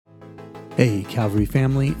Hey, Calvary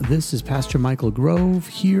family, this is Pastor Michael Grove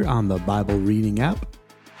here on the Bible Reading app.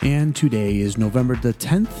 And today is November the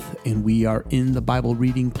 10th, and we are in the Bible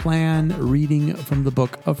reading plan, reading from the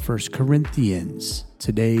book of 1 Corinthians.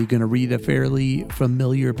 Today, going to read a fairly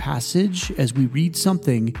familiar passage as we read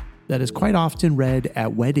something that is quite often read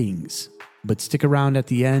at weddings. But stick around at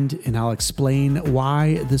the end, and I'll explain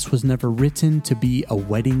why this was never written to be a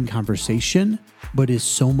wedding conversation, but is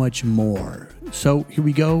so much more. So here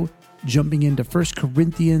we go, jumping into 1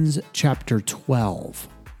 Corinthians chapter 12.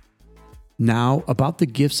 Now, about the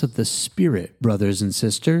gifts of the Spirit, brothers and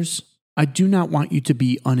sisters, I do not want you to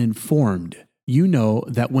be uninformed. You know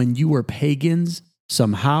that when you were pagans,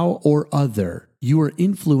 somehow or other, you were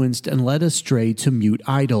influenced and led astray to mute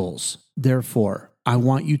idols. Therefore, I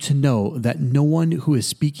want you to know that no one who is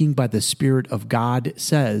speaking by the Spirit of God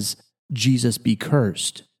says, Jesus be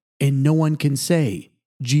cursed. And no one can say,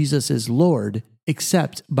 Jesus is Lord,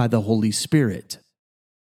 except by the Holy Spirit.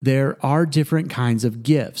 There are different kinds of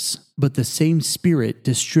gifts, but the same Spirit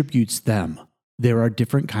distributes them. There are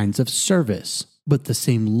different kinds of service, but the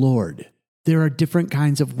same Lord. There are different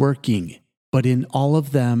kinds of working, but in all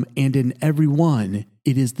of them and in every one,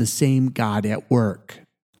 it is the same God at work.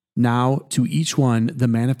 Now, to each one, the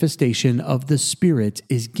manifestation of the Spirit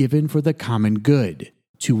is given for the common good.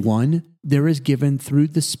 To one, there is given through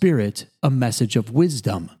the Spirit a message of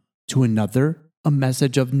wisdom. To another, a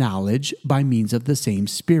message of knowledge by means of the same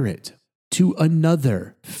Spirit. To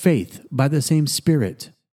another, faith by the same Spirit.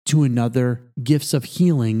 To another, gifts of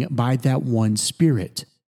healing by that one Spirit.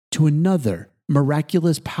 To another,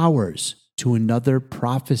 miraculous powers. To another,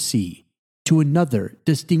 prophecy. To another,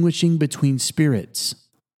 distinguishing between spirits.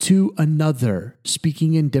 To another,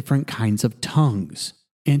 speaking in different kinds of tongues.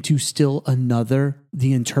 And to still another,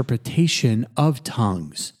 the interpretation of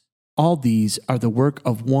tongues. All these are the work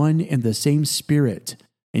of one and the same Spirit,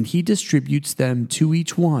 and He distributes them to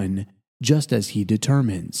each one just as He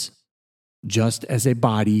determines. Just as a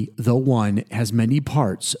body, though one, has many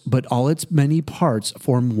parts, but all its many parts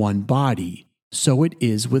form one body, so it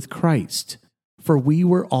is with Christ. For we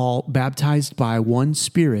were all baptized by one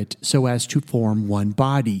Spirit so as to form one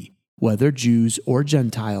body, whether Jews or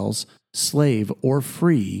Gentiles, slave or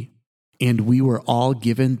free, and we were all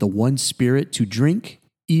given the one Spirit to drink.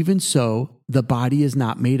 Even so, the body is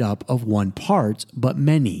not made up of one part, but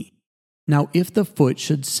many. Now if the foot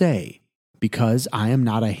should say, because I am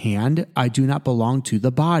not a hand, I do not belong to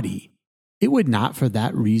the body, it would not for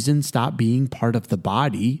that reason stop being part of the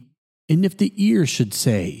body. And if the ear should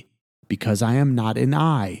say, because I am not an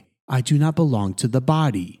eye, I do not belong to the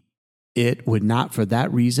body, it would not for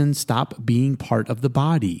that reason stop being part of the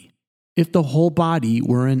body. If the whole body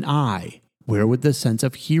were an eye, where would the sense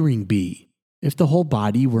of hearing be? If the whole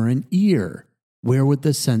body were an ear, where would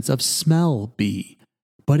the sense of smell be?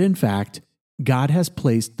 But in fact, God has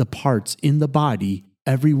placed the parts in the body,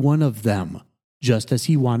 every one of them, just as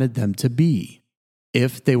He wanted them to be.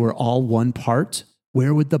 If they were all one part,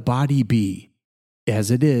 where would the body be?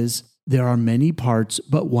 As it is, there are many parts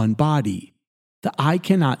but one body. The eye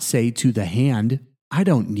cannot say to the hand, I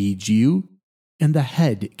don't need you, and the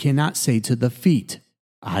head cannot say to the feet,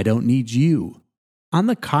 I don't need you. On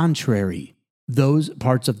the contrary, those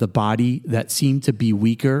parts of the body that seem to be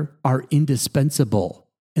weaker are indispensable,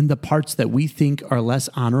 and the parts that we think are less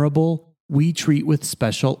honorable, we treat with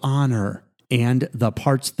special honor, and the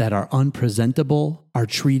parts that are unpresentable are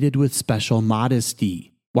treated with special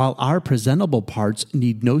modesty, while our presentable parts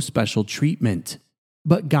need no special treatment.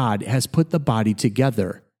 But God has put the body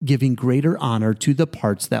together, giving greater honor to the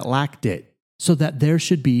parts that lacked it, so that there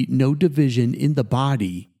should be no division in the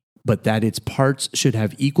body, but that its parts should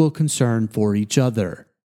have equal concern for each other.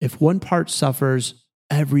 If one part suffers,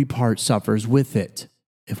 every part suffers with it.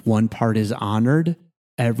 If one part is honored,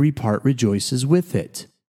 every part rejoices with it.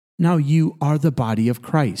 Now you are the body of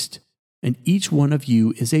Christ, and each one of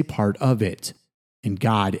you is a part of it. And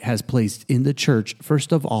God has placed in the church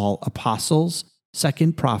first of all apostles,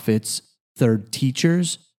 second prophets, third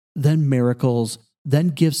teachers, then miracles, then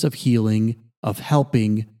gifts of healing, of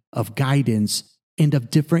helping, of guidance, and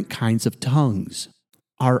of different kinds of tongues.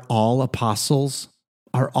 Are all apostles?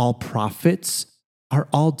 Are all prophets? Are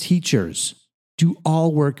all teachers? Do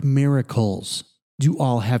all work miracles? Do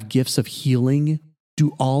all have gifts of healing?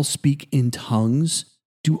 Do all speak in tongues?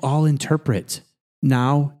 Do all interpret?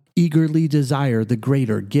 Now eagerly desire the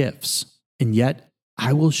greater gifts, and yet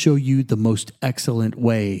I will show you the most excellent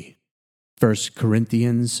way. 1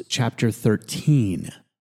 Corinthians chapter 13.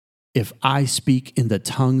 If I speak in the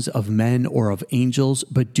tongues of men or of angels,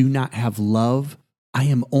 but do not have love, I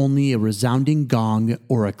am only a resounding gong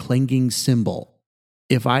or a clanging cymbal.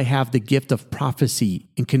 if I have the gift of prophecy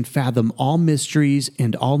and can fathom all mysteries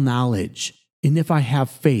and all knowledge, and if I have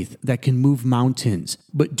faith that can move mountains,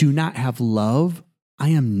 but do not have love, I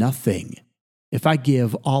am nothing. If I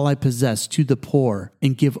give all I possess to the poor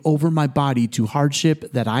and give over my body to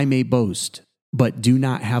hardship that I may boast, but do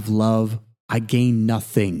not have love, I gain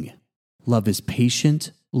nothing. Love is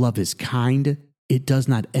patient, love is kind, it does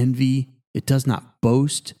not envy, it does not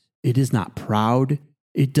boast, it is not proud,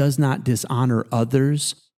 it does not dishonor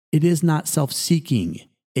others, it is not self-seeking,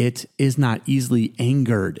 it is not easily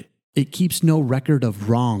angered, it keeps no record of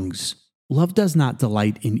wrongs. Love does not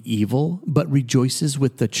delight in evil, but rejoices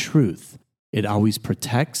with the truth. It always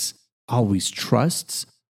protects, always trusts,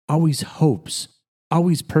 always hopes,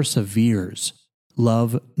 always perseveres.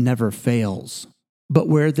 Love never fails. But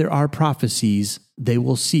where there are prophecies, they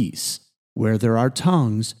will cease. Where there are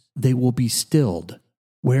tongues, they will be stilled.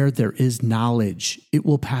 Where there is knowledge, it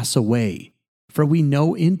will pass away. For we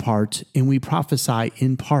know in part, and we prophesy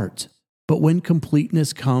in part. But when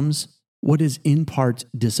completeness comes, what is in part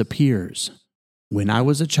disappears. When I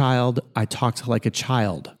was a child, I talked like a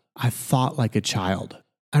child. I thought like a child.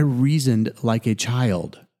 I reasoned like a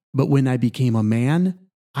child. But when I became a man,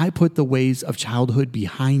 I put the ways of childhood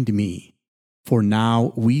behind me. For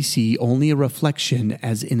now we see only a reflection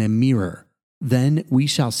as in a mirror. Then we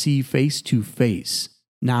shall see face to face.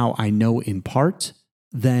 Now I know in part,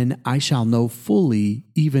 then I shall know fully,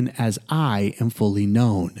 even as I am fully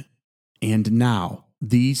known. And now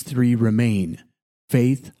these three remain: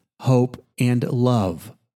 faith, hope, and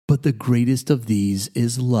love. But the greatest of these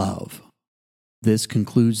is love. This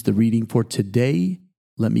concludes the reading for today.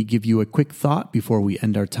 Let me give you a quick thought before we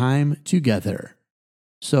end our time together.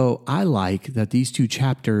 So I like that these two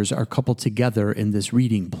chapters are coupled together in this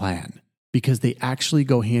reading plan because they actually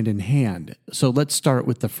go hand in hand. So let's start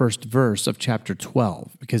with the first verse of chapter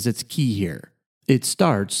 12 because it's key here. It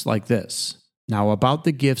starts like this. Now about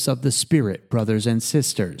the gifts of the Spirit, brothers and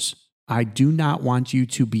sisters, I do not want you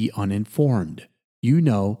to be uninformed. You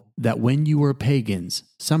know that when you were pagans,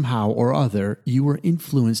 somehow or other, you were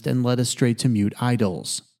influenced and led astray to mute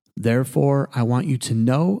idols. Therefore, I want you to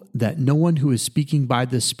know that no one who is speaking by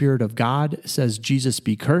the Spirit of God says Jesus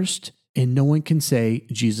be cursed, and no one can say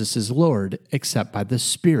Jesus is Lord except by the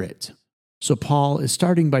Spirit. So Paul is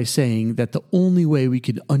starting by saying that the only way we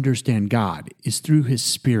can understand God is through His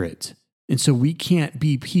Spirit. And so we can't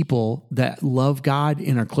be people that love God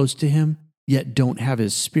and are close to Him, yet don't have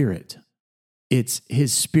His Spirit. It's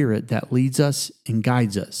His Spirit that leads us and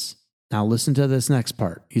guides us. Now listen to this next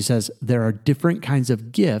part. He says, there are different kinds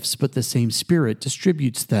of gifts, but the same Spirit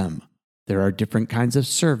distributes them. There are different kinds of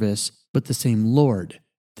service, but the same Lord.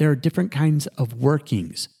 There are different kinds of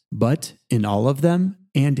workings, but in all of them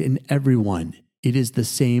and in everyone, it is the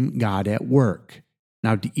same God at work.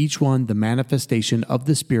 Now to each one, the manifestation of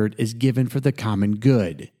the Spirit is given for the common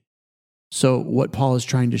good. So what Paul is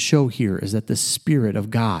trying to show here is that the Spirit of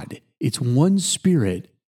God, it's one Spirit,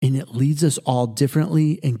 and it leads us all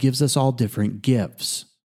differently and gives us all different gifts.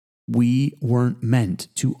 We weren't meant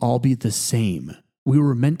to all be the same. We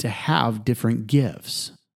were meant to have different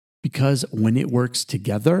gifts. Because when it works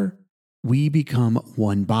together, we become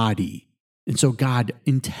one body. And so God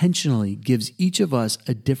intentionally gives each of us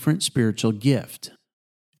a different spiritual gift.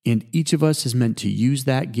 And each of us is meant to use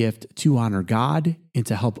that gift to honor God and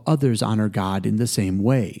to help others honor God in the same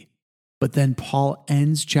way. But then Paul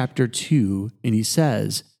ends chapter 2 and he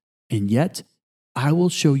says, and yet I will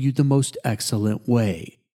show you the most excellent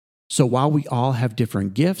way. So while we all have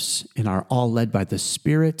different gifts and are all led by the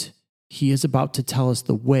Spirit, he is about to tell us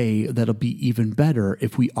the way that'll be even better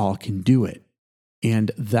if we all can do it.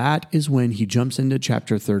 And that is when he jumps into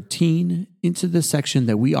chapter 13, into the section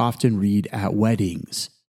that we often read at weddings.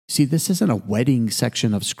 See, this isn't a wedding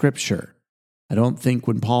section of Scripture. I don't think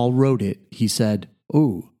when Paul wrote it, he said,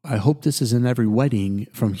 oh, I hope this is in every wedding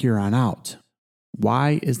from here on out.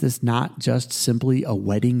 Why is this not just simply a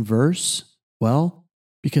wedding verse? Well,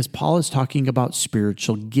 because Paul is talking about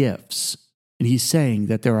spiritual gifts. And he's saying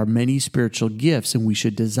that there are many spiritual gifts and we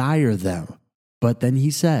should desire them. But then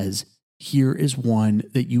he says, here is one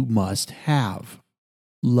that you must have.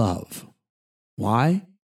 Love. Why?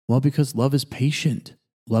 Well, because love is patient.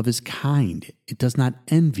 Love is kind. It does not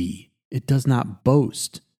envy. It does not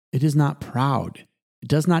boast. It is not proud. It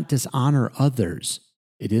does not dishonor others.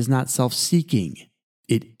 It is not self-seeking.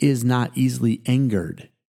 It is not easily angered.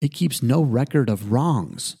 It keeps no record of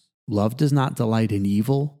wrongs. Love does not delight in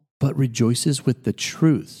evil, but rejoices with the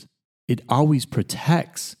truth. It always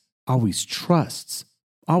protects, always trusts,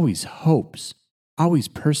 always hopes, always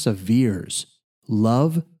perseveres.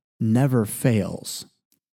 Love never fails.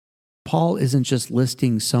 Paul isn't just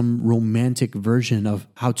listing some romantic version of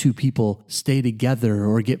how two people stay together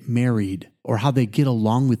or get married or how they get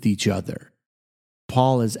along with each other.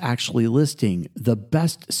 Paul is actually listing the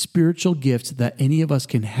best spiritual gift that any of us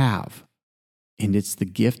can have, and it's the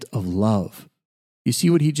gift of love. You see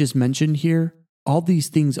what he just mentioned here? All these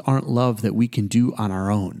things aren't love that we can do on our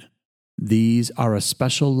own. These are a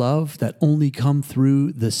special love that only come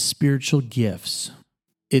through the spiritual gifts.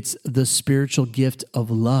 It's the spiritual gift of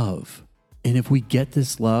love. And if we get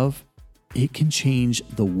this love, it can change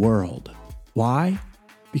the world. Why?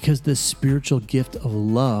 Because the spiritual gift of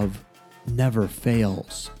love never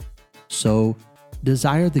fails. So,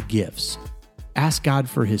 desire the gifts. Ask God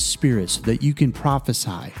for His Spirit so that you can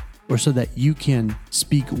prophesy or so that you can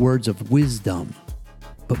speak words of wisdom.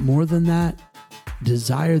 But more than that,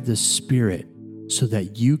 desire the Spirit so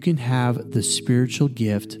that you can have the spiritual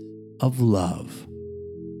gift of love.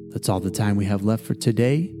 That's all the time we have left for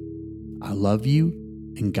today. I love you,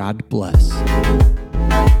 and God bless.